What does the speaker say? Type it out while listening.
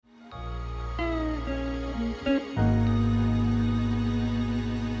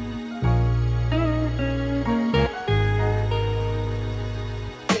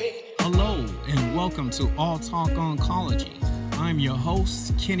welcome to All Talk Oncology. I'm your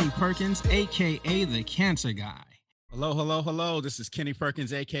host, Kenny Perkins, aka the Cancer Guy. Hello. This is Kenny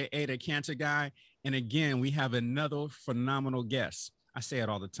Perkins, aka the Cancer Guy. And again, we have another phenomenal guest. I say it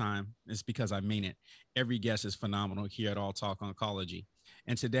all the time. It's because I mean it. Every guest is phenomenal here at All Talk Oncology.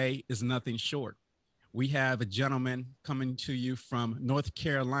 And today is nothing short. We have a gentleman coming to you from North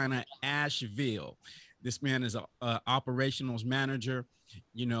Carolina, Asheville. This man is an operations manager,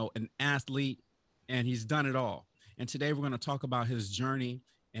 an athlete, and he's done it all. And today we're going to talk about his journey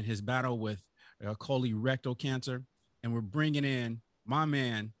and his battle with colorectal cancer. And we're bringing in my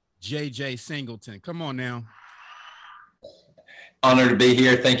man, JJ Singleton. Come on now. Honored to be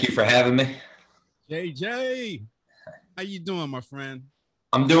here. Thank you for having me. JJ, how you doing, my friend?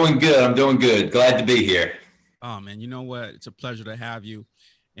 I'm doing good. Glad to be here. Oh, man, you know what? It's a pleasure to have you.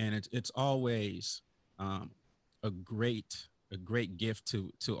 And it's always a great gift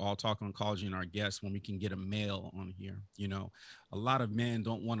to All Talk Oncology and our guests when we can get a male on here. A lot of men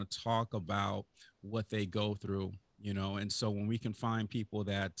don't want to talk about what they go through, and so when we can find people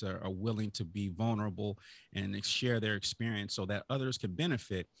that are willing to be vulnerable and share their experience so that others can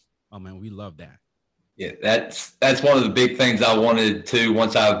benefit, oh man, we love that. Yeah, that's one of the big things I wanted to,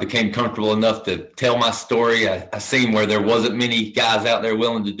 once I became comfortable enough to tell my story. I seen where there wasn't many guys out there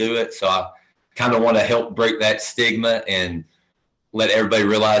willing to do it. So I kind of want to help break that stigma and let everybody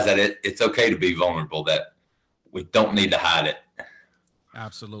realize that it's okay to be vulnerable, that we don't need to hide it.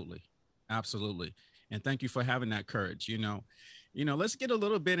 Absolutely. And thank you for having that courage. Let's get a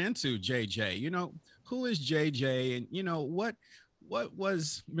little bit into JJ. Who is JJ, and what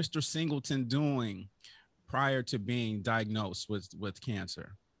was Mr. Singleton doing prior to being diagnosed with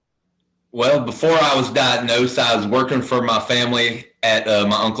cancer? Well, before I was diagnosed, I was working for my family at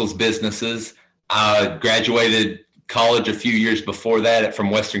my uncle's businesses. I graduated college a few years before that from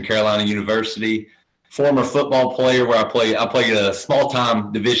Western Carolina University. Former football player, where I played a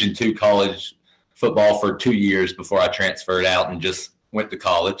small-time Division II college football for 2 years before I transferred out and just went to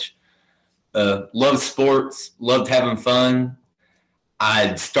college. Loved sports, loved having fun.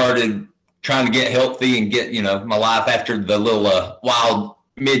 I started trying to get healthy and get, my life after the little wild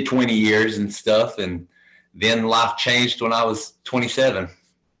mid-20 years and stuff. And then life changed when I was 27.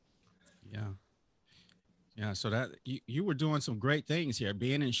 Yeah. So that you were doing some great things here,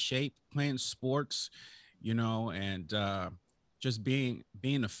 being in shape, playing sports, and just being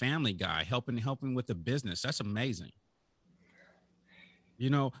a family guy, helping with the business. That's amazing.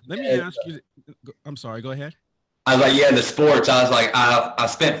 Let me ask you, I'm sorry, go ahead. I was like, the sports. I was like, I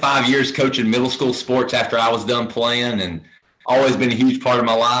spent 5 years coaching middle school sports after I was done playing, and always been a huge part of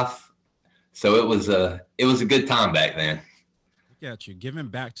my life. So it was a good time back then. Look at you giving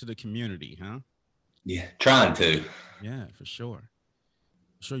back to the community, huh? Yeah, trying to. Yeah, for sure.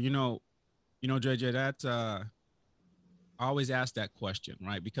 So, JJ, that I always ask that question,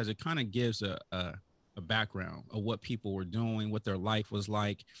 right? Because it kind of gives a background of what people were doing, what their life was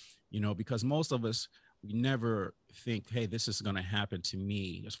like, because most of us, we never think, hey, this is going to happen to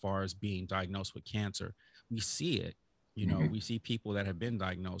me as far as being diagnosed with cancer. We see it, we see people that have been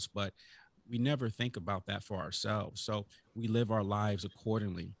diagnosed, but we never think about that for ourselves. So we live our lives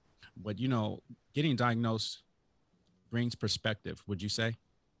accordingly. But, getting diagnosed brings perspective, would you say?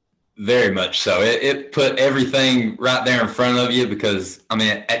 Very much so. It put everything right there in front of you because,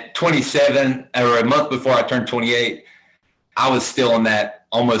 at 27, or a month before I turned 28, I was still in that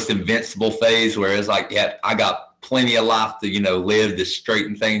almost invincible phase where it's like, yeah, I got plenty of life to, live, to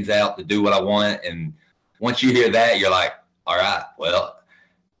straighten things out, to do what I want. And once you hear that, you're like, all right, well,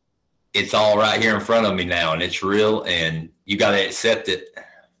 it's all right here in front of me now, and it's real, and you got to accept it.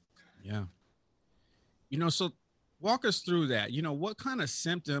 Yeah. So walk us through that. What kind of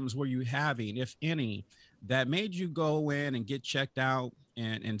symptoms were you having, if any, that made you go in and get checked out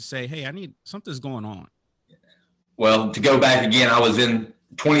and say, hey, something's going on? Well, to go back again, I was in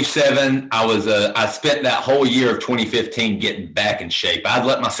 27. I spent that whole year of 2015 getting back in shape. I'd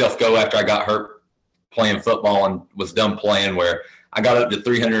let myself go after I got hurt playing football and was done playing, where I got up to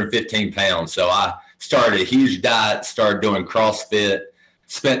 315 pounds. So I started a huge diet, started doing CrossFit,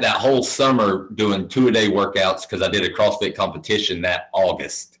 spent that whole summer doing 2-a-day workouts because I did a CrossFit competition that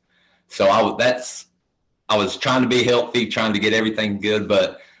August. So I was trying to be healthy, trying to get everything good.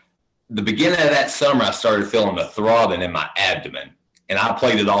 But the beginning of that summer, I started feeling a throbbing in my abdomen, and I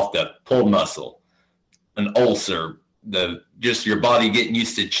played it off the pulled muscle, an ulcer, just your body getting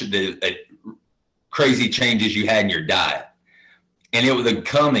used to the crazy changes you had in your diet. And it would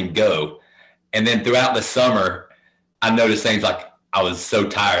come and go. And then throughout the summer, I noticed things like I was so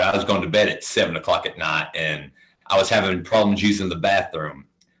tired. I was going to bed at 7 o'clock at night, and I was having problems using the bathroom.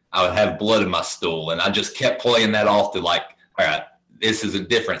 I would have blood in my stool. And I just kept playing that off to like, all right, this is a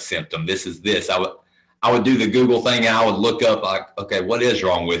different symptom. This is this. I would do the Google thing and I would look up like, okay, what is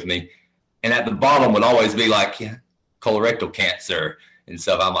wrong with me? And at the bottom would always be like, yeah, colorectal cancer and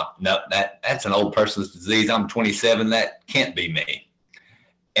stuff. I'm like, no, that's an old person's disease. I'm 27. That can't be me.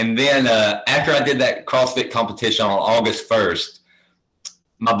 And then after I did that CrossFit competition on August 1st,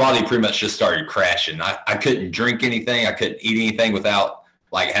 my body pretty much just started crashing. I couldn't drink anything. I couldn't eat anything without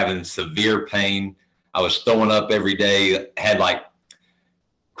like having severe pain. I was throwing up every day, had like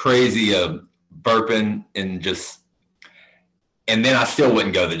crazy burping and then I still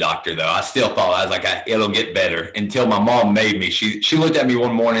wouldn't go to the doctor though. I still thought, I was like, it'll get better, until my mom made me. She looked at me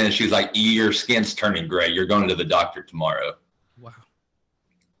one morning and she was like, your skin's turning gray. You're going to the doctor tomorrow. Wow.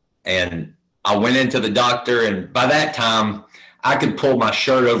 And I went into the doctor, and by that time I could pull my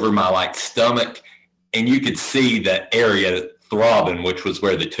shirt over my like stomach and you could see the area throbbing, which was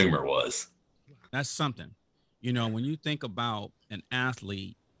where the tumor was. That's something. You know, when you think about an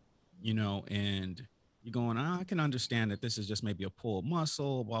athlete, you know, and you're going, I can understand that this is just maybe a pulled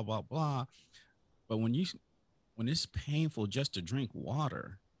muscle, blah, blah, blah. But when it's painful just to drink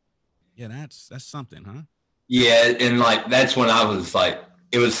water, yeah, that's something, huh? Yeah. And like, that's when I was like,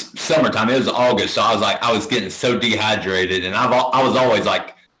 it was summertime. It was August. So I was like, I was getting so dehydrated, and I was always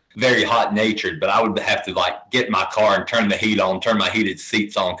like very hot natured, but I would have to like get in my car and turn the heat on, turn my heated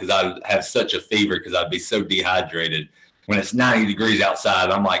seats on, because I would have such a fever because I'd be so dehydrated. When it's 90 degrees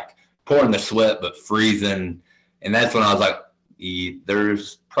outside, I'm like pouring the sweat, but freezing. And that's when I was like,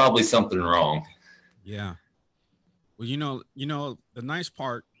 there's probably something wrong. Yeah. Well, you know, the nice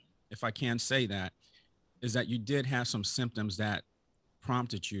part, if I can say that, is that you did have some symptoms that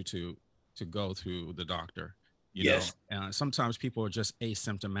prompted you to go to the doctor. Yes. Sometimes people are just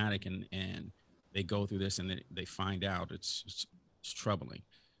asymptomatic and they go through this and they find out it's troubling.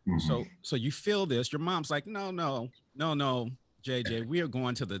 Mm-hmm. So you feel this, your mom's like, no, JJ, we are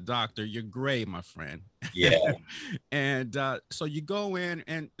going to the doctor. You're great, my friend. Yeah. And so you go in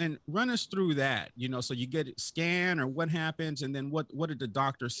and run us through that, you know, so you get scanned, or what happens. And then what did the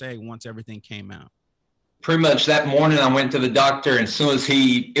doctor say once everything came out? Pretty much that morning I went to the doctor, and as soon as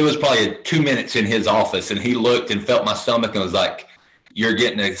it was probably 2 minutes in his office, and he looked and felt my stomach and was like, you're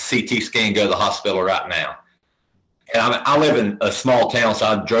getting a CT scan, go to the hospital right now. And I live in a small town, so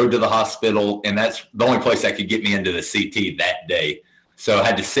I drove to the hospital, and that's the only place that could get me into the CT that day. So I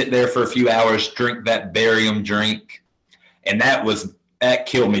had to sit there for a few hours, drink that barium drink, and that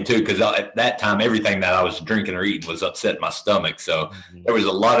killed me too, because at that time, everything that I was drinking or eating was upsetting my stomach. So there was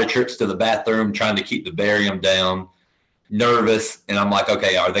a lot of trips to the bathroom trying to keep the barium down, nervous. And I'm like,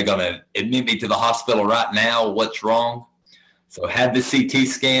 okay, are they going to admit me to the hospital right now? What's wrong? So I had the CT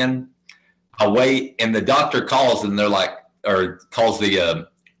scan. I wait, and the doctor calls, and they're like, or calls the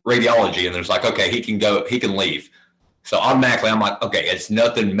radiology, and there's like, okay, he can go, he can leave. So automatically I'm like, okay, it's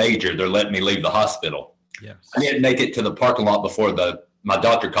nothing major. They're letting me leave the hospital. Yes. I didn't make it to the parking lot before my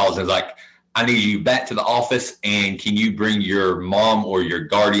doctor calls and is like, I need you back to the office, and can you bring your mom or your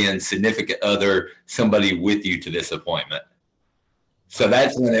guardian, significant other, somebody with you to this appointment? So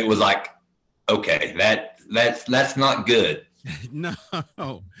that's when it was like, okay, that's not good. No,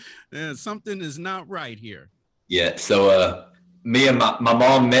 something is not right here. Yeah. So me and my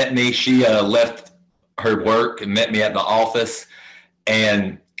mom met me. She left her work and met me at the office.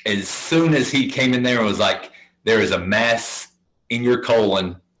 And as soon as he came in there and was like, there is a mass in your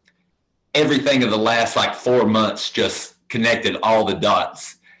colon, everything of the last like 4 months just connected all the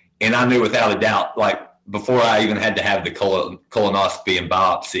dots. And I knew without a doubt, like before I even had to have the colonoscopy and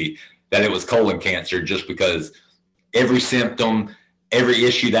biopsy, that it was colon cancer, just because every symptom, every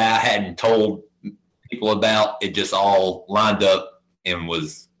issue that I hadn't told people about, it just all lined up and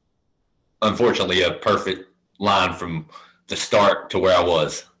was unfortunately a perfect line from the start to where I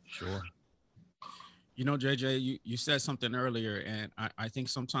was. Sure. You know, JJ, you said something earlier, and I think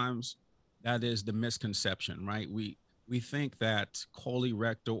sometimes that is the misconception, right? We think that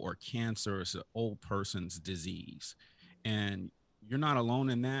colorectal or cancer is an old person's disease, and you're not alone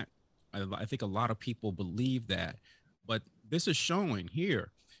in that. I think a lot of people believe that, but this is showing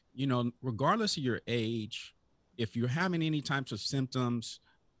here, you know, regardless of your age, if you're having any types of symptoms,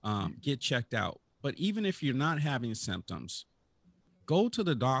 get checked out. But even if you're not having symptoms, go to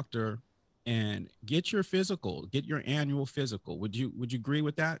the doctor and get your physical, get your annual physical. Would you agree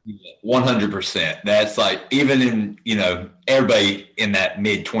with that? 100%. That's like, even in, you know, everybody in that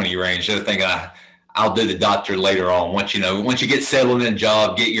mid 20 range, they're thinking I'll do the doctor later on. Once you get settled in a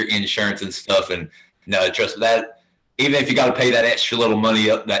job, get your insurance and stuff. And no, trust that. Even if you got to pay that extra little money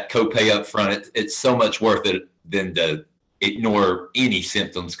up, that copay up front, it's so much worth it than to ignore any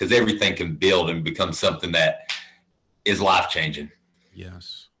symptoms, because everything can build and become something that is life-changing.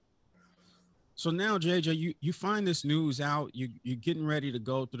 Yes. So now, JJ, you find this news out, you're getting ready to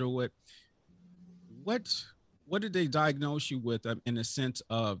go through it. What did they diagnose you with in the sense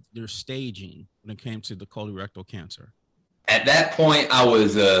of their staging when it came to the colorectal cancer? At that point, I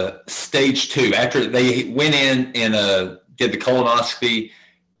was stage 2. After they went in and did the colonoscopy,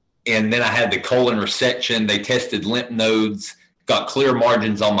 and then I had the colon resection. They tested lymph nodes, got clear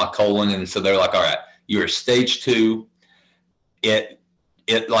margins on my colon, and so they're like, all right, you're stage 2. It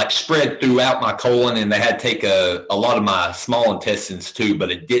like spread throughout my colon, and they had to take a lot of my small intestines too, but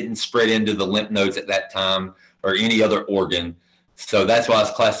it didn't spread into the lymph nodes at that time or any other organ. So that's why I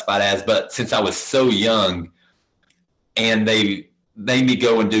was classified as. But since I was so young, and they made me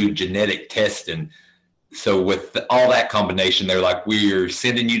go and do genetic testing, so with all that combination, they're like, we're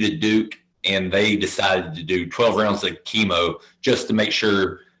sending you to Duke, and they decided to do 12 rounds of chemo just to make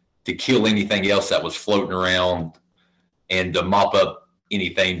sure to kill anything else that was floating around and to mop up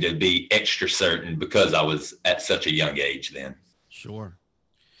anything, to be extra certain, because I was at such a young age then. Sure.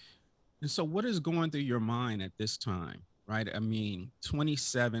 And so what is going through your mind at this time, right? I mean,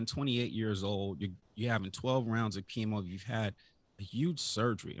 27, 28 years old, you're having 12 rounds of chemo. You've had a huge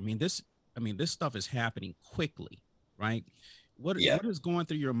surgery. I mean, this stuff is happening quickly, right? What is going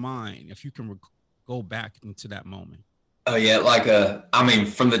through your mind if you can go back into that moment? Oh yeah.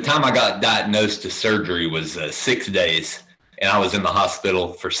 From the time I got diagnosed to surgery was 6 days. And I was in the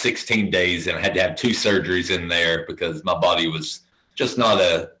hospital for 16 days and I had to have 2 surgeries in there because my body was just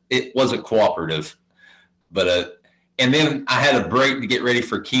it wasn't cooperative. But, and then I had a break to get ready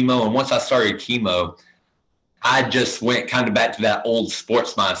for chemo. And once I started chemo, I just went kind of back to that old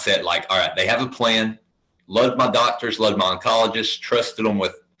sports mindset. Like, all right, they have a plan. Loved my doctors, loved my oncologists, trusted them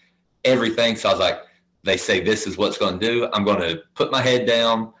with everything. So I was like, they say this is what's going to do. I'm going to put my head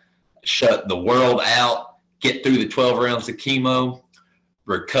down, shut the world out, get through the 12 rounds of chemo,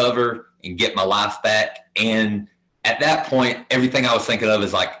 recover, and get my life back. And at that point, everything I was thinking of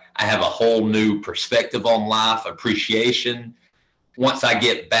is like, I have a whole new perspective on life, appreciation. Once I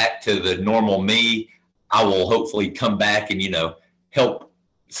get back to the normal me, I will hopefully come back and, help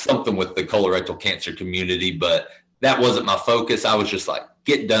something with the colorectal cancer community. But that wasn't my focus. I was just like,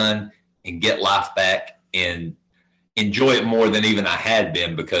 get done and get life back and enjoy it more than even I had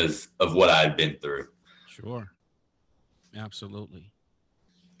been because of what I had been through. Sure. Absolutely.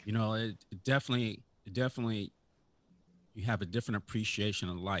 It definitely, you have a different appreciation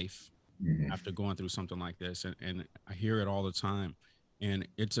of life after going through something like this. And I hear it all the time. And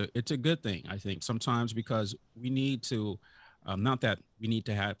it's a good thing, I think, sometimes, because we need to, not that we need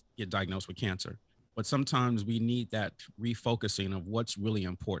to get diagnosed with cancer, but sometimes we need that refocusing of what's really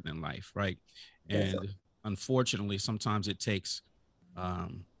important in life, right? And unfortunately, sometimes it takes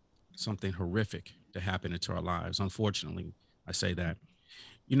something horrific to happen into our lives. Unfortunately, I say that.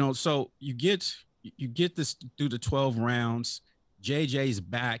 So you get this through the 12 rounds. JJ's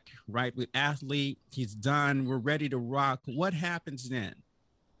back, right? With athlete, he's done. We're ready to rock. What happens then?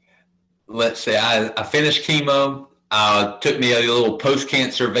 Let's say I finished chemo. Took me a little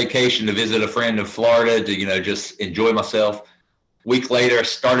post-cancer vacation to visit a friend in Florida to, just enjoy myself. Week later, I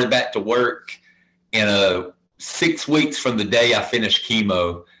started back to work. And 6 weeks from the day I finished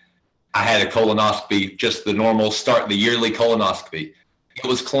chemo, I had a colonoscopy, just the normal start, the yearly colonoscopy. It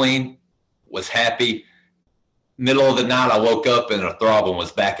was clean, was happy. Middle of the night, I woke up and a throbbing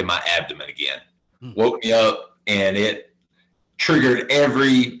was back in my abdomen again. Woke me up and it triggered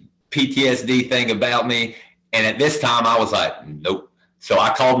every PTSD thing about me. And at this time I was like, nope. So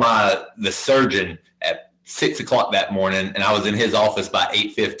I called the surgeon at 6 o'clock that morning, and I was in his office by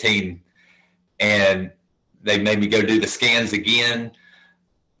 8:15, and they made me go do the scans again.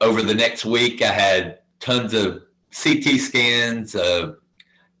 Over the next week, I had tons of CT scans,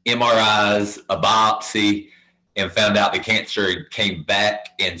 MRIs, a biopsy, and found out the cancer came back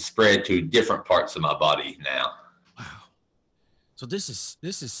and spread to different parts of my body now. Wow. So this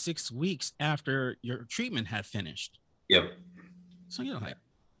is 6 weeks after your treatment had finished. Yep. So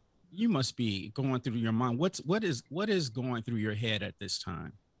you must be going through your mind. What is going through your head at this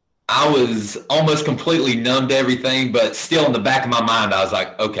time? I was almost completely numb to everything, but still in the back of my mind, I was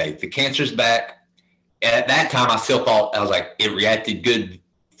like, okay, the cancer's back. And at that time, I still thought, I was like, it reacted good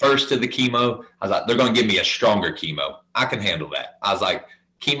first to the chemo. I was like, they're going to give me a stronger chemo. I can handle that. I was like,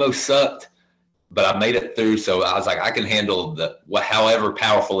 chemo sucked, but I made it through. So I was like, I can handle however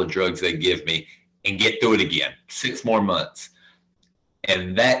powerful the drugs they give me and get through it again. 6 more months.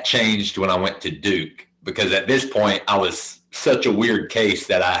 And that changed when I went to Duke, because at this point I was such a weird case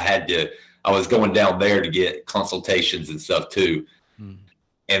that I had to I was going down there to get consultations and stuff too.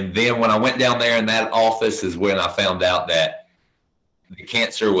 And then when I went down there in that office is when I found out that the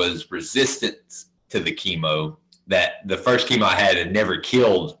cancer was resistant to the chemo, that the first chemo I had never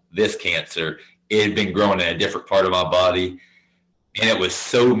killed this cancer. It had been growing in a different part of my body. And it was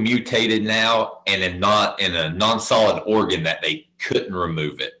so mutated now and in a non-solid organ that they couldn't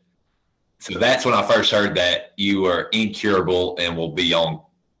remove it. So that's when I first heard that you are incurable and will be on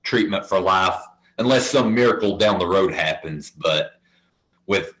treatment for life unless some miracle down the road happens. But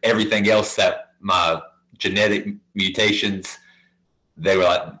with everything else, that my genetic mutations, they were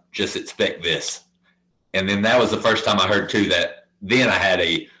like, just expect this. And then that was the first time I heard too that then I had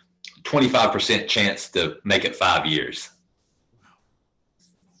a 25% chance to make it 5 years.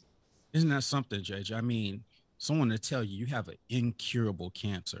 Isn't that something, JJ? I mean, someone to tell you have an incurable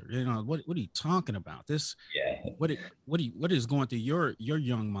cancer. You know, what are you talking about? This, yeah. What is going through your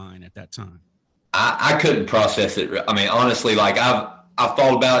young mind at that time? I couldn't process it. I mean, honestly, like I've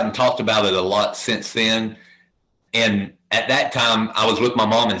thought about it and talked about it a lot since then. And at that time, I was with my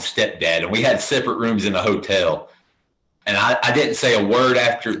mom and stepdad, and we had separate rooms in a hotel. And I didn't say a word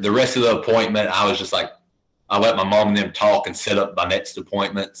after the rest of the appointment. I was just like, I let my mom and them talk and set up my next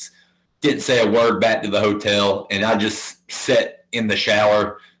appointments. Didn't say a word back to the hotel. And I just sat in the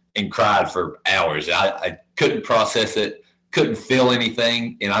shower and cried for hours. I couldn't process it, couldn't feel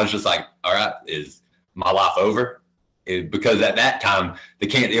anything. And I was just like, all right, is my life over? Because at that time, the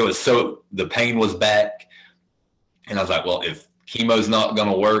pain was back. And I was like, well, if chemo's not going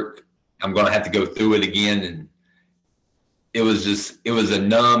to work, I'm going to have to go through it again. And it was a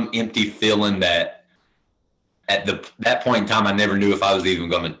numb, empty feeling that at that point in time, I never knew if I was even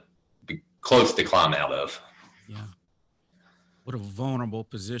going to be close to climb out of. Yeah. What a vulnerable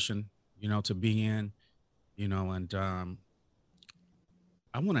position, to be in, and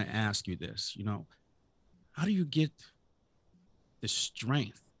I want to ask you this, how do you get the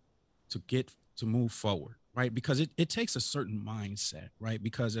strength to move forward? Right. Because it takes a certain mindset, right?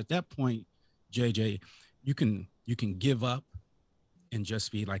 Because at that point, JJ, you can give up and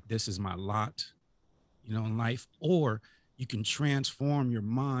just be like, this is my lot, in life, or you can transform your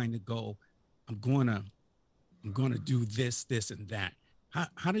mind to go, I'm going to do this, and that.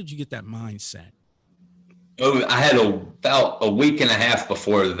 How did you get that mindset? Oh, I had about a week and a half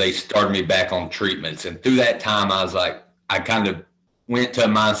before they started me back on treatments. And through that time, I was like, I kind of went to a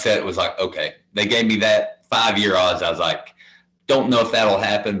mindset. It was like, okay, they gave me that 5-year odds. I was like, don't know if that'll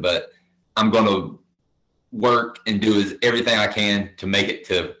happen, but I'm going to work and do everything I can to make it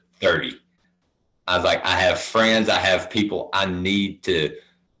to 30. I was like, I have friends, I have people I need to,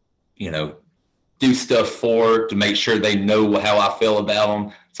 do stuff for to make sure they know how I feel about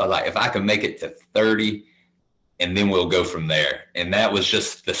them. So I was like, if I can make it to 30, and then we'll go from there. And that was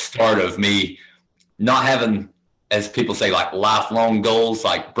just the start of me not having, as people say, like lifelong goals,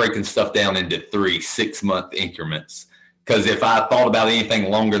 like breaking stuff down into 3-6 month increments. Because if I thought about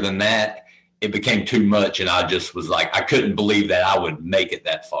anything longer than that, it became too much. And I just was like, I couldn't believe that I would make it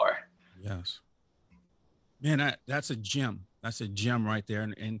that far. Yes. Man, that's a gem. That's a gem right there.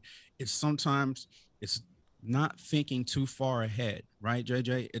 And it's sometimes it's not thinking too far ahead, right,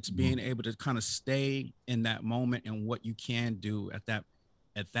 JJ? It's being able to kind of stay in that moment and what you can do at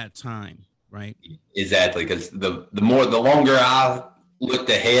that time, right? Exactly, because the longer I looked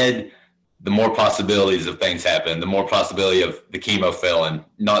ahead, the more possibilities of things happen. The more possibility of the chemo failing,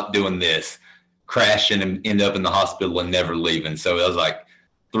 not doing this, crashing and end up in the hospital and never leaving. So it was like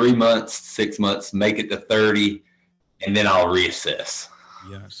 3 months, 6 months, make it to 30, and then I'll reassess.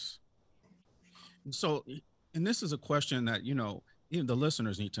 Yes. So, and this is a question that, even the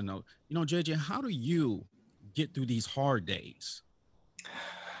listeners need to know, JJ, how do you get through these hard days?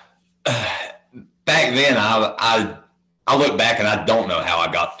 Back then, I look back and I don't know how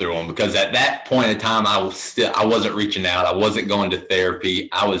I got through them, because at that point in time, I wasn't reaching out. I wasn't going to therapy.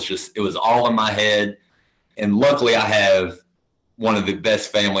 It was all in my head. And luckily I have one of the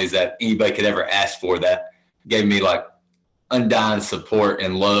best families that anybody could ever ask for, that gave me like undying support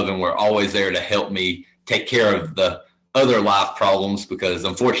and love. And were always there to help me take care of the other life problems, because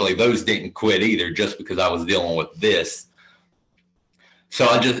unfortunately those didn't quit either, just because I was dealing with this. So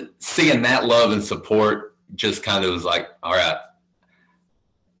I just, seeing that love and support just kind of was like, all right,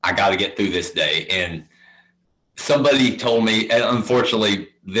 I got to get through this day. And somebody told me, and unfortunately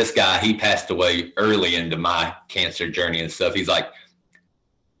this guy, he passed away early into my cancer journey and stuff. He's like,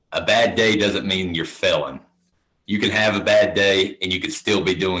 a bad day doesn't mean you're failing. You can have a bad day and you can still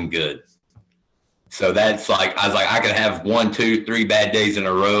be doing good. So that's like, I was like, I could have 1, 2, 3 bad days in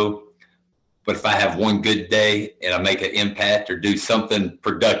a row, but if I have one good day and I make an impact or do something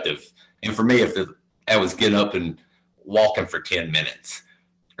productive, And for me, if I was getting up and walking for 10 minutes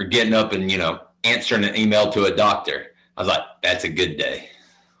or getting up and, answering an email to a doctor, I was like, that's a good day.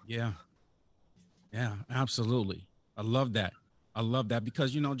 Yeah. Yeah, absolutely. I love that. I love that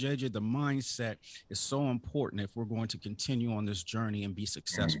because, JJ, the mindset is so important if we're going to continue on this journey and be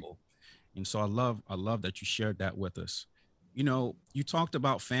successful. And so I love that you shared that with us. You talked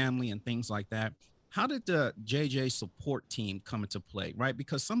about family and things like that. How did the JJ support team come into play, right?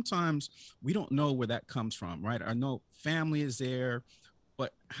 Because sometimes we don't know where that comes from, right? I know family is there,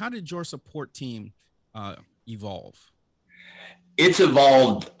 but how did your support team evolve? It's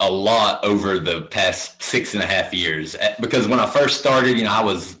evolved a lot over the past 6.5 years, because when I first started, I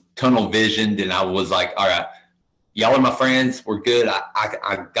was tunnel visioned and I was like, all right, y'all are my friends. We're good.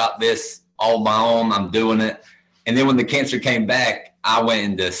 I got this all my own. I'm doing it. And then when the cancer came back, I went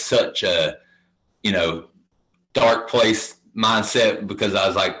into such a, dark place mindset, because I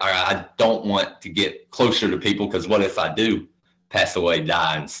was like, all right, I don't want to get closer to people, because what if I do pass away,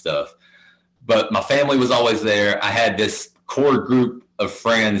 die and stuff? But my family was always there. I had this core group of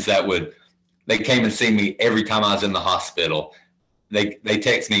friends they came and see me every time I was in the hospital. They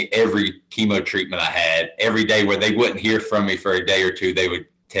text me every chemo treatment I had, every day, where they wouldn't hear from me for a day or two, they would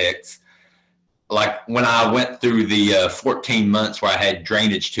text. Like when I went through the 14 months where I had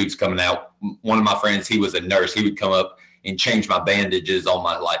drainage tubes coming out, one of my friends, he was a nurse. He would come up and change my bandages on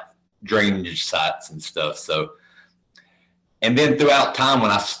my drainage sites and stuff. So, and then throughout time,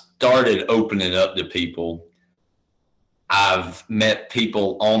 when I started opening up to people, I've met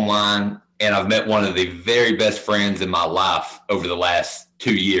people online, and I've met one of the very best friends in my life over the last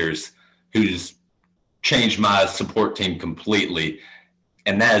 2 years, who's changed my support team completely.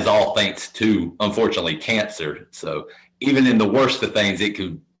 And that is all thanks to, unfortunately, cancer. So even in the worst of things, it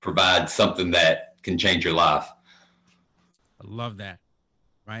could provide something that can change your life. I love that,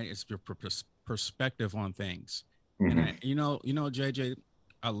 right? It's your perspective on things. Mm-hmm. And JJ,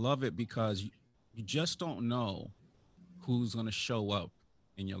 I love it because you just don't know who's going to show up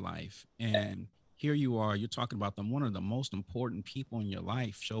in your life. And here you are, you're talking about one of the most important people in your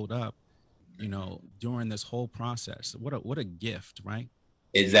life showed up, during this whole process. What a gift, right?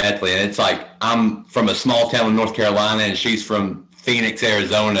 Exactly. And it's like, I'm from a small town in North Carolina and she's from Phoenix,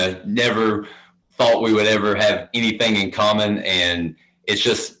 Arizona. Never thought we would ever have anything in common. And it's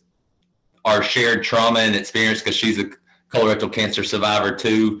just our shared trauma and experience, because she's a colorectal cancer survivor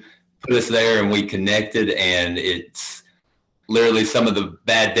too, put us there, and we connected. And it's literally some of the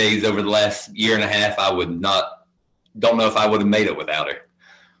bad days over the last year and a half, don't know if I would have made it without her.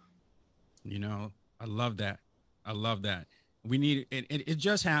 I love that. I love that. We need it. It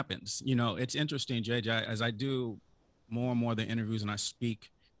just happens. It's interesting, JJ, as I do more and more of the interviews and I speak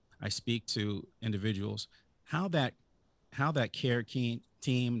to individuals, how that care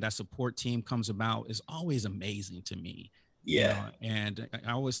team, that support team comes about is always amazing to me. Yeah. And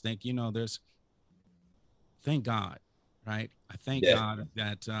I always think, thank God, right? I thank God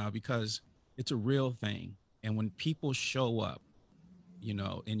that because it's a real thing. And when people show up,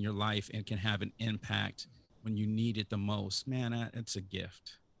 in your life and can have an impact when you need it the most, man, it's a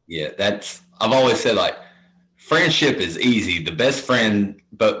gift. Yeah, I've always said, friendship is easy. The best friend,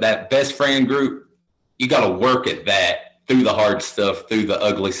 but that best friend group, you got to work at that through the hard stuff, through the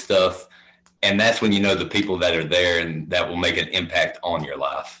ugly stuff. And that's when the people that are there and that will make an impact on your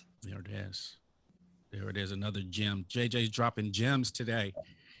life. There it is. There it is. Another gem. JJ's dropping gems today.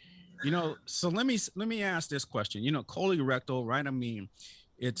 So let me ask this question. Colorectal, right? I mean,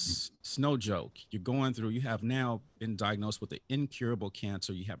 it's no joke. You have now been diagnosed with an incurable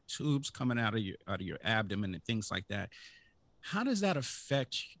cancer. You have tubes coming out of your abdomen and things like that. How does that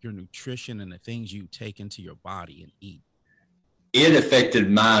affect your nutrition and the things you take into your body and eat? It affected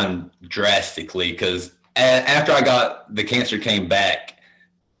mine drastically, because after the cancer came back,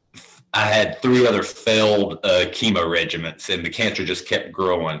 I had 3 other failed chemo regimens, and the cancer just kept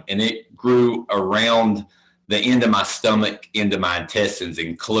growing, and it grew around the end of my stomach into my intestines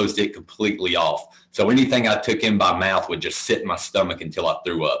and closed it completely off. So anything I took in by mouth would just sit in my stomach until I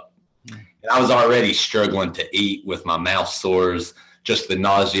threw up. And I was already struggling to eat with my mouth sores, just the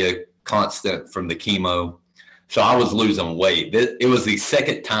nausea constant from the chemo. So I was losing weight. It was the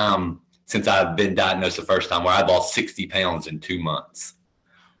second time since I've been diagnosed the first time where I lost 60 pounds in 2 months.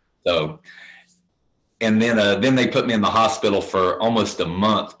 So, and then they put me in the hospital for almost a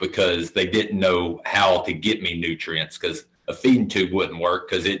month because they didn't know how to get me nutrients, because a feeding tube wouldn't work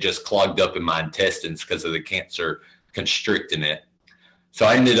because it just clogged up in my intestines because of the cancer constricting it. So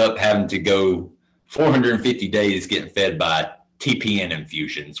I ended up having to go 450 days getting fed by TPN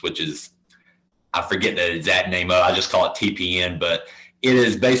infusions, which is, I forget the exact name of it. I just call it TPN, but it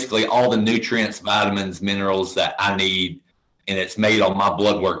is basically all the nutrients, vitamins, minerals that I need, and it's made on my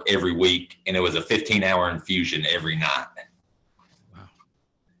blood work every week. And it was a 15-hour infusion every night. Wow.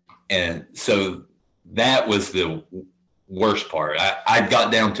 And so that was the worst part. I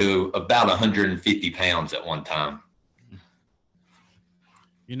got down to about 150 pounds at one time.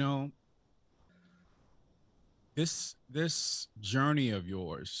 You know, this journey of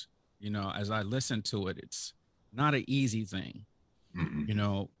yours, you know, as I listen to it, it's not an easy thing, Mm-mm. you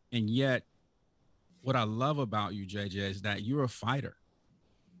know, and yet what I love about you, JJ, is that you're a fighter.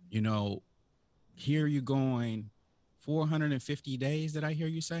 You know, here you going 450 days, did I hear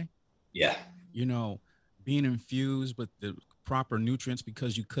you say? Yeah. You know, being infused with the proper nutrients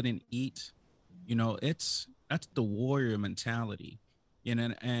because you couldn't eat, you know, that's the warrior mentality. You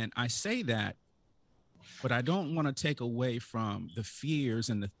know, and I say that, but I don't want to take away from the fears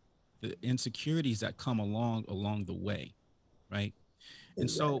and the insecurities that come along the way, right? And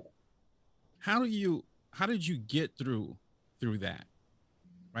so how did you get through that,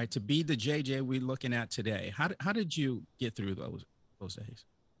 right? To be the JJ we're looking at today. How did you get through those days?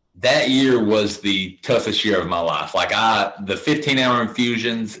 That year was the toughest year of my life. Like the 15-hour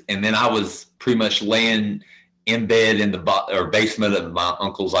infusions, and then I was pretty much laying in bed in the basement of my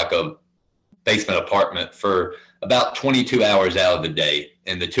uncle's, like a basement apartment, for about 22 hours out of the day.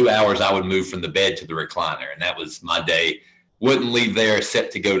 And the 2 hours I would move from the bed to the recliner, and that was my day. Wouldn't leave there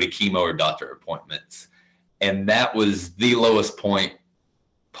except to go to chemo or doctor appointments. And that was the lowest point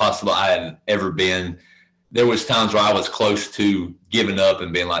possible I had ever been. There was times where I was close to giving up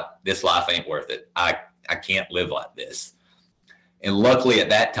and being like, this life ain't worth it. I can't live like this. And luckily at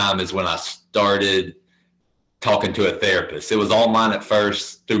that time is when I started talking to a therapist. It was online at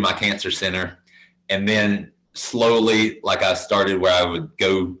first through my cancer center. And then slowly, like, I started where I would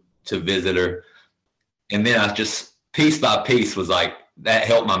go to visit her. And then I just, piece by piece, was like, that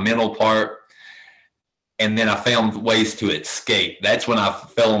helped my mental part. And then I found ways to escape. That's when I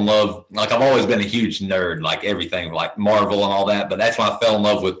fell in love. Like, I've always been a huge nerd, like everything, like Marvel and all that. But that's when I fell in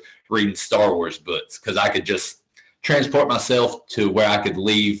love with reading Star Wars books, because I could just transport myself to where I could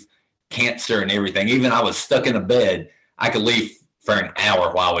leave cancer and everything. Even I was stuck in a bed, I could leave for an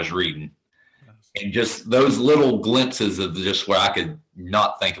hour while I was reading. And just those little glimpses of just where I could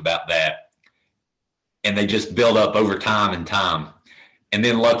not think about that. And they just build up over time and time. And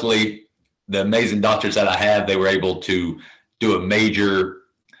then luckily, the amazing doctors that I have, they were able to do a major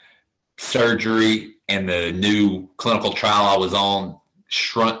surgery, and the new clinical trial I was on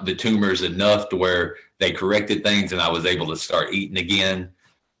shrunk the tumors enough to where they corrected things, and I was able to start eating again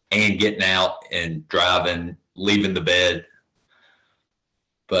and getting out and driving, leaving the bed.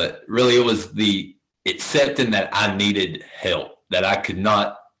 But really, it was the accepting that I needed help, that I could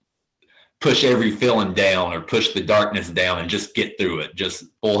not push every feeling down or push the darkness down and just get through it, just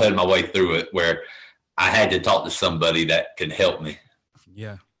bullhead my way through it, where I had to talk to somebody that could help me.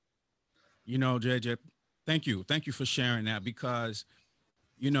 Yeah. You know, JJ, thank you. Thank you for sharing that, because,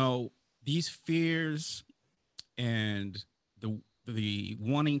 you know, these fears and the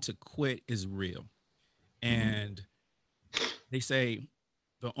wanting to quit is real. And they say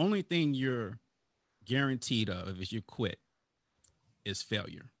the only thing you're guaranteed of if you quit is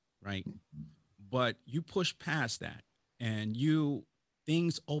failure, right? But you push past that, and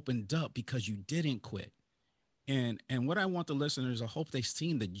things opened up because you didn't quit. And what I want the listeners, I hope they've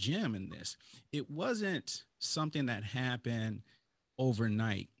seen the gem in this. It wasn't something that happened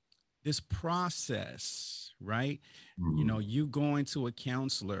overnight. This process, right? Mm-hmm. You know, you going to a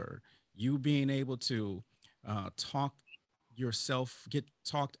counselor, you being able to talk yourself, get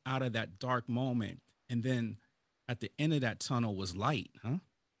talked out of that dark moment, and then at the end of that tunnel was light, huh?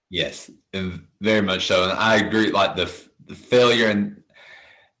 Yes, and very much so. And I agree, like the failure, and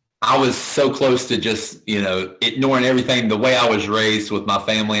I was so close to just, you know, ignoring everything. The way I was raised with my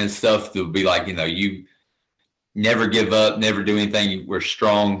family and stuff, to be like, you know, you never give up, never do anything, we're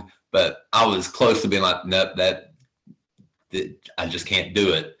strong. But I was close to being like, nope, that I just can't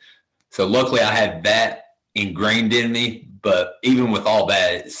do it. So luckily I had that ingrained in me, but even with all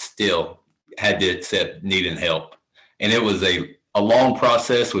that, it still had to accept needing help. And it was a long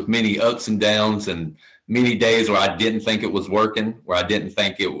process with many ups and downs, and many days where I didn't think it was working, where I didn't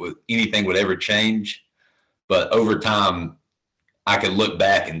think anything would ever change. But over time, I could look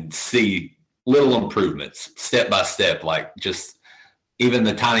back and see little improvements, step by step, like just even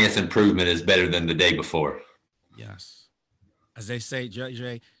the tiniest improvement is better than the day before. Yes. As they say,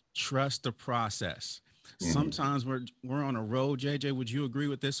 JJ, trust the process. Sometimes we're on a road, JJ, would you agree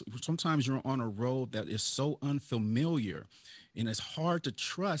with this? Sometimes you're on a road that is so unfamiliar, and it's hard to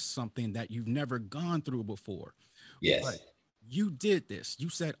trust something that you've never gone through before. Yes. you did this. You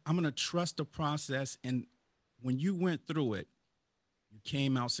said, I'm going to trust the process. And when you went through it, you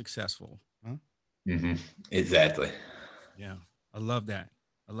came out successful. Huh? Mm-hmm. Exactly. Yeah. I love that.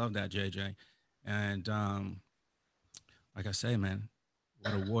 I love that, JJ. And like I say, man,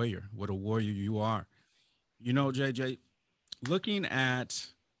 what a warrior. What a warrior you are. You know, JJ, looking at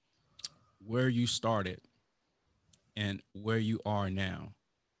where you started and where you are now,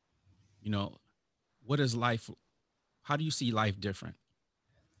 you know, what is life? How do you see life different?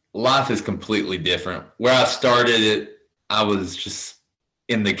 Life is completely different. Where I started it, I was just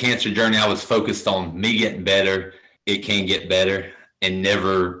in the cancer journey. I was focused on me getting better. It can get better, and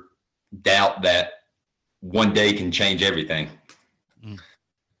never doubt that one day can change everything. Mm,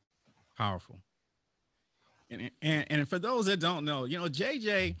 powerful. And for those that don't know, you know,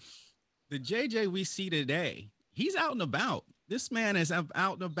 JJ, the JJ we see today, he's out and about. This man is out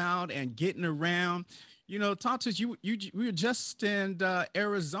and about and getting around. You know, talk to us. We were just in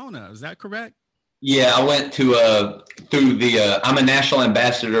Arizona. Is that correct? Yeah, I went to I'm a national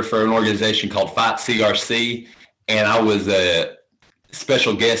ambassador for an organization called Fight CRC, and I was a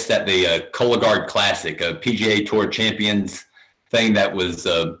special guest at the Cologuard Classic, a PGA Tour Champions thing that was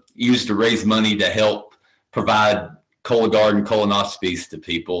used to raise money to help provide Cologuard and colonoscopies to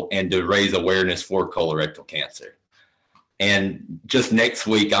people and to raise awareness for colorectal cancer. And just next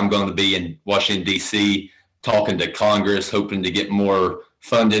week, I'm going to be in Washington, D.C., talking to Congress, hoping to get more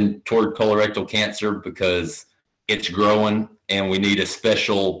funding toward colorectal cancer because it's growing and we need a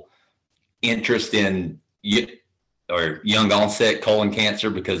special interest in young onset colon cancer,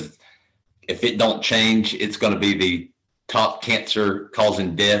 because if it don't change, it's going to be the top cancer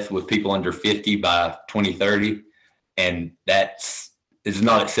causing death with people under 50 by 2030. And is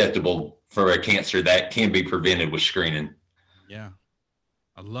not acceptable for a cancer that can be prevented with screening. Yeah,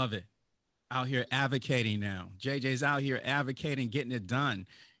 I love it. Out here advocating now. JJ's out here advocating, getting it done.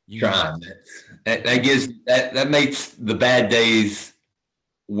 Trying. That makes the bad days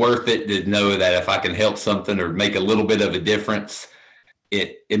worth it, to know that if I can help something or make a little bit of a difference,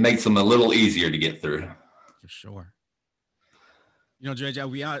 it makes them a little easier to get through. For sure. You know,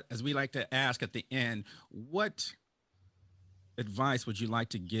 JJ, as we like to ask at the end, what advice would you like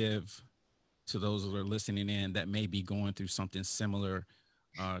to give to those who are listening in that may be going through something similar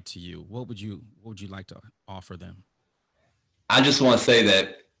to you? What would you like to offer them? I just want to say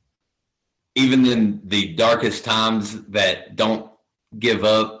that even in the darkest times, that don't give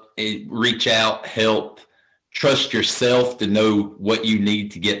up, reach out, help, trust yourself to know what you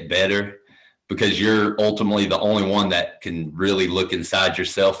need to get better, because you're ultimately the only one that can really look inside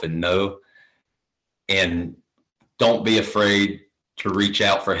yourself and know. And don't be afraid to reach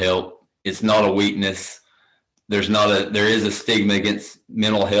out for help. It's not a weakness. There is a stigma against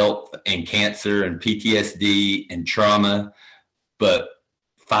mental health and cancer and PTSD and trauma, but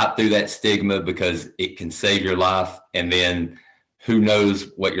fight through that stigma, because it can save your life. And then who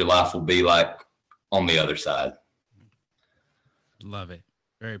knows what your life will be like on the other side. Love it.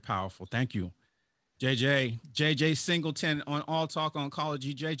 Very powerful. Thank you. JJ Singleton on All Talk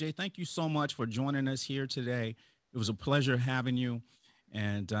Oncology. JJ, thank you so much for joining us here today. It was a pleasure having you,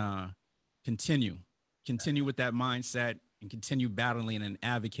 and continue with that mindset and continue battling and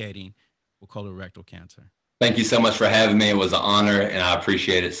advocating for colorectal cancer. Thank you so much for having me. It was an honor, and I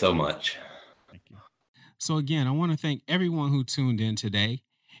appreciate it so much. Thank you. So again, I want to thank everyone who tuned in today.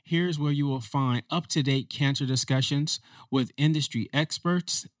 Here's where you will find up-to-date cancer discussions with industry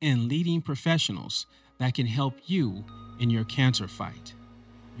experts and leading professionals that can help you in your cancer fight.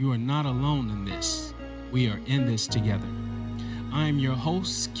 You are not alone in this. We are in this together. I'm your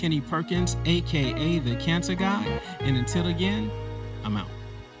host, Kenny Perkins, aka The Cancer Guy, and until again, I'm out.